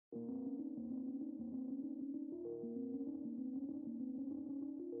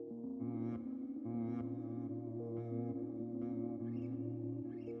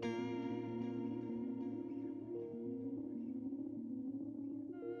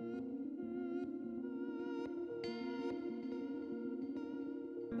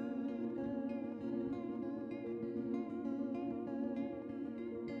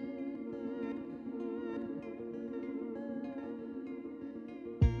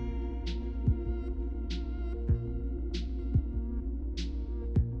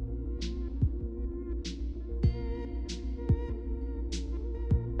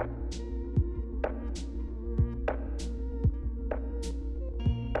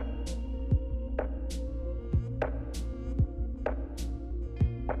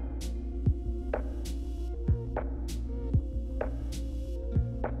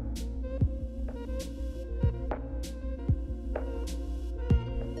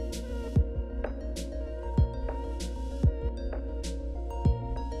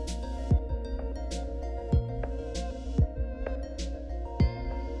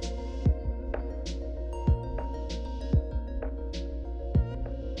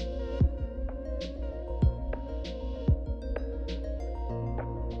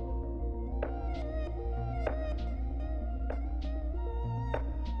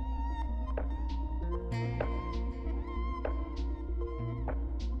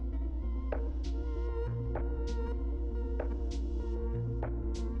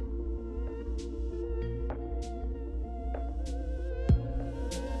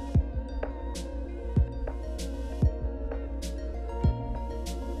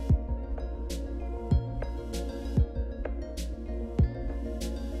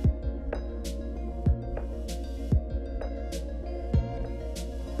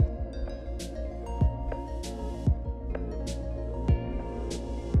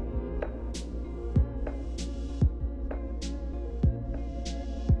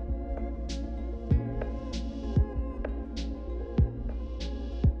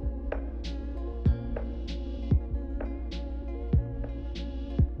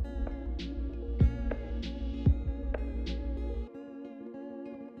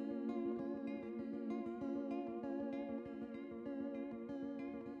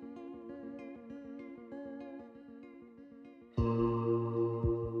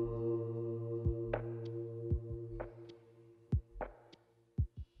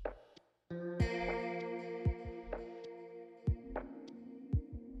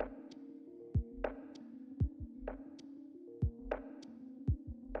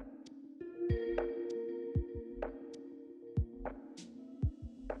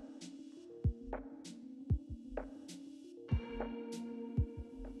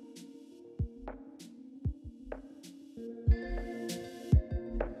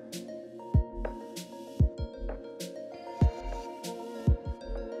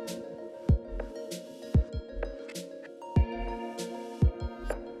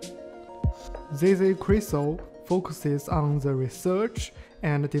ZZ Crystal focuses on the research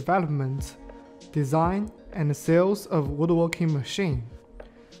and development, design, and sales of woodworking machines.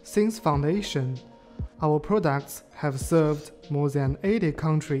 Since foundation, our products have served more than 80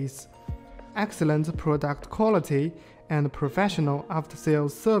 countries. Excellent product quality and professional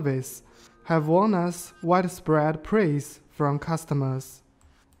after-sales service have won us widespread praise from customers.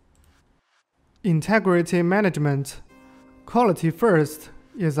 Integrity management. Quality first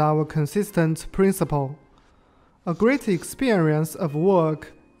is our consistent principle. A great experience of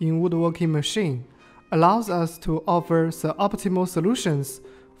work in woodworking machine allows us to offer the optimal solutions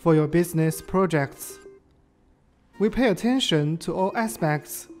for your business projects. We pay attention to all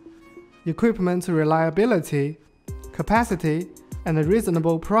aspects: equipment reliability, capacity, and a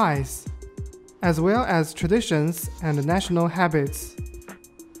reasonable price, as well as traditions and national habits.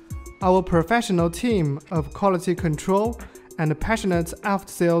 Our professional team of quality control and passionate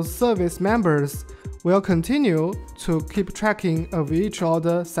after-sales service members will continue to keep tracking of each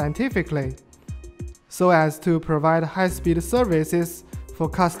order scientifically, so as to provide high-speed services for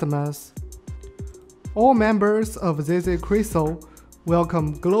customers. All members of ZZ Crystal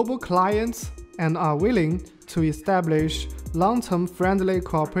welcome global clients and are willing to establish long-term friendly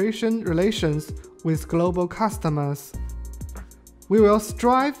cooperation relations with global customers. We will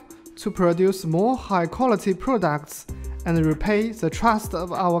strive to produce more high-quality products and repay the trust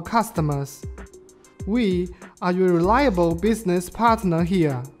of our customers. We are your reliable business partner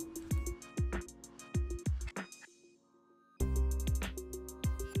here.